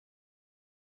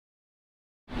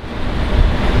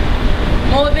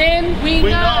we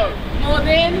know. More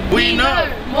than we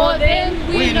know. More than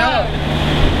we know.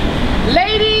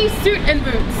 Lady suit and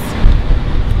boots,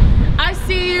 I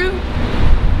see you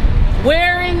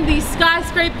wearing these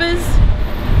skyscrapers,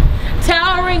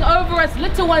 towering over us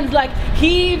little ones, like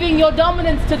heaving your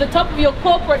dominance to the top of your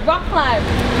corporate rock climb.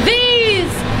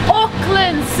 These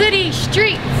Auckland city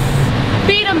streets,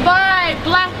 beaten by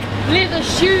black leather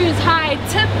shoes, high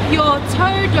tip your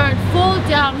toe, don't fall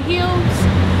down heels,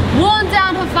 worn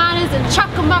down Havanas and chuck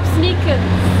 'em up sneakers.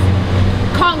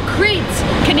 Concrete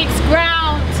connects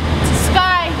ground to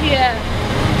sky here.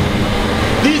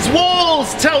 These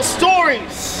walls tell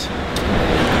stories.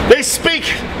 They speak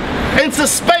into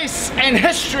space and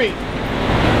history.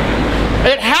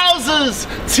 It houses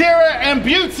terror and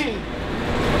beauty.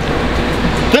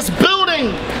 This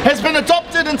building has been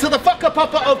adopted into the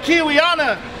whakapapa of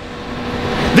Kiwiana.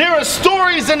 There are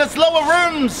stories in its lower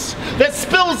rooms that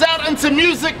spills out into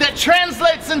music, that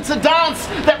translates into dance,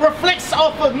 that reflects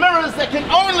off of mirrors that can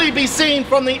only be seen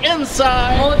from the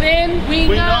inside. More than we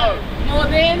know. More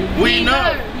than we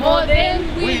know. More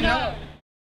than we know.